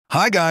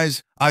Hi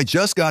guys, I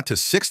just got to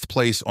 6th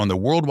place on the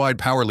worldwide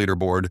power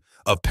leaderboard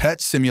of Pet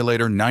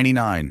Simulator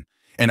 99,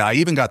 and I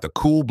even got the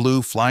cool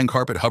blue flying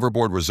carpet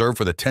hoverboard reserved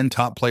for the 10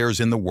 top players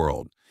in the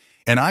world.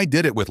 And I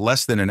did it with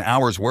less than an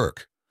hour's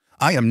work.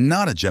 I am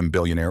not a gem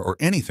billionaire or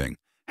anything.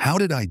 How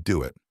did I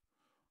do it?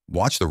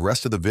 Watch the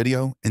rest of the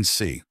video and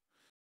see.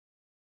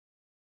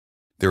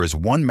 There is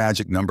one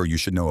magic number you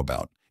should know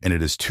about, and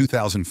it is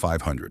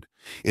 2,500.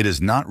 It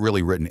is not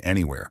really written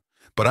anywhere,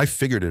 but I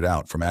figured it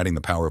out from adding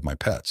the power of my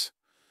pets.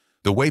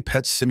 The way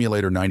Pet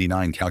Simulator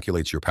 99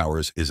 calculates your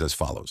powers is as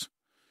follows.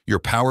 Your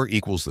power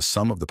equals the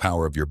sum of the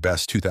power of your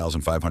best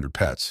 2,500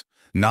 pets,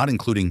 not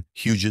including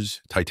huges,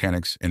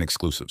 titanics, and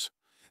exclusives.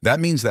 That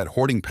means that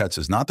hoarding pets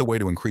is not the way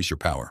to increase your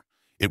power.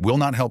 It will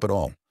not help at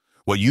all.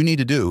 What you need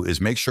to do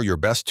is make sure your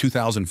best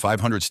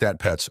 2,500 stat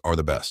pets are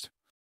the best.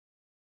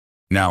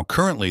 Now,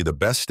 currently, the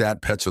best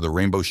stat pets are the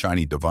Rainbow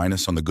Shiny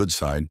Divinus on the good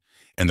side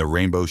and the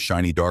Rainbow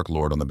Shiny Dark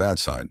Lord on the bad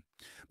side.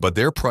 But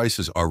their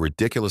prices are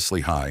ridiculously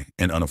high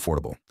and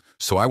unaffordable.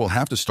 So I will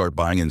have to start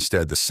buying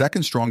instead the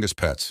second strongest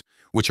pets,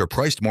 which are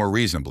priced more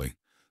reasonably.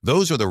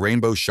 Those are the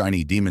Rainbow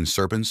Shiny Demon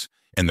Serpents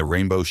and the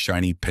Rainbow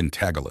Shiny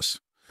Pentagulus.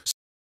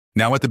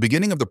 Now, at the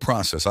beginning of the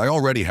process, I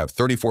already have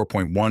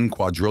 34.1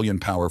 quadrillion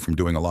power from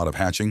doing a lot of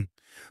hatching,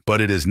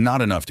 but it is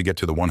not enough to get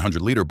to the 100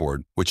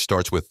 leaderboard, which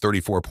starts with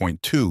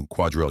 34.2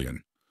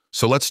 quadrillion.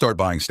 So let's start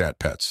buying stat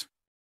pets.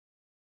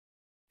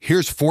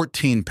 Here's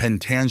 14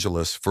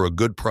 Pentagulus for a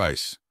good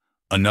price,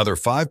 another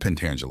 5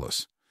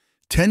 Pentagulus,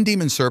 10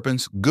 Demon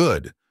Serpents,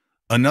 good,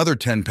 another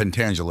 10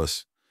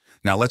 Pentagulus.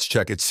 Now let's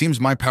check. It seems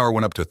my power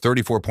went up to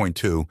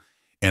 34.2,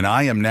 and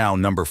I am now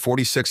number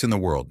 46 in the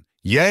world.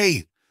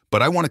 Yay!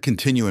 But I want to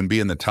continue and be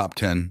in the top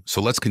 10,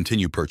 so let's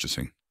continue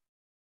purchasing.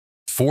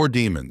 4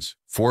 demons,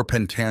 4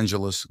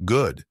 Pentagulus,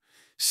 good.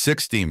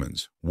 6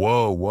 demons,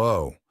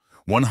 whoa.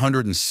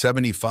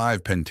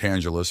 175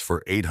 Pentagulus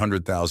for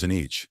 800,000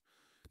 each.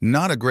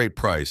 Not a great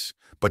price,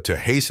 but to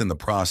hasten the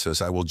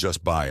process, I will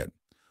just buy it.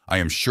 I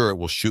am sure it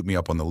will shoot me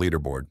up on the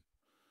leaderboard.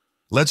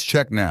 Let's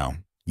check now.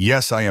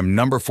 Yes, I am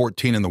number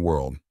 14 in the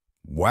world.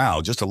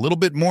 Wow, just a little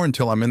bit more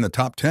until I'm in the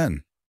top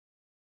 10.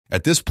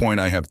 At this point,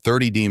 I have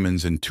 30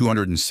 demons and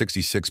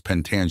 266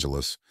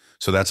 Pentagulus,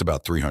 so that's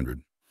about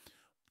 300.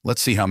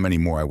 Let's see how many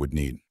more I would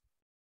need.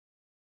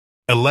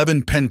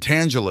 11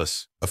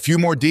 Pentagulus, a few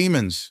more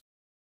demons,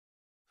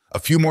 a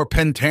few more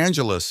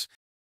Pentagulus,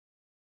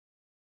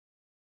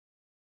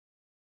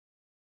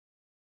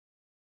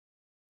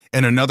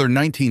 and another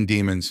 19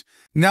 demons.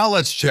 Now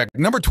let's check.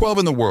 Number 12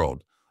 in the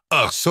world.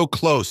 Ugh, so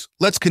close.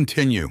 Let's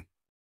continue.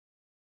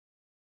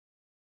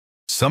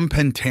 Some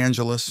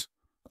Pentagulus.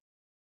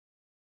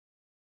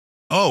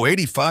 Oh,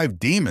 85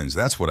 demons.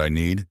 That's what I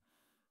need.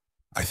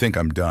 I think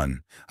I'm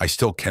done. I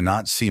still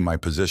cannot see my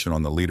position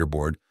on the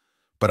leaderboard,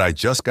 but I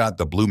just got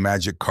the blue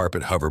magic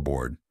carpet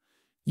hoverboard.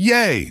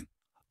 Yay!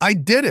 I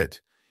did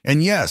it!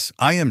 And yes,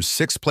 I am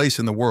 6th place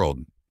in the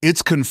world.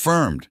 It's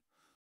confirmed.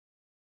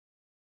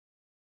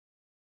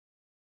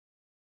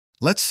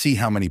 Let's see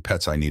how many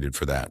pets I needed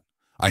for that.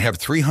 I have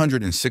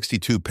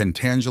 362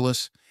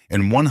 Pentagulus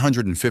and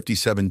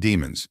 157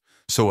 demons,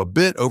 so a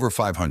bit over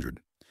 500.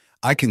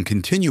 I can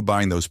continue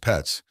buying those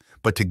pets,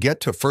 but to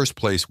get to 1st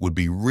place would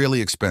be really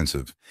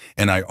expensive,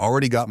 and I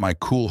already got my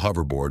cool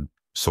hoverboard,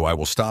 so I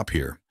will stop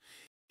here.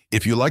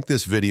 If you like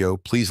this video,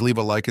 please leave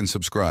a like and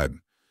subscribe.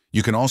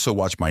 You can also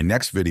watch my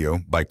next video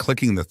by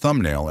clicking the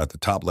thumbnail at the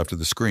top left of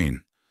the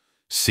screen.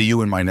 See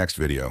you in my next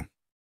video.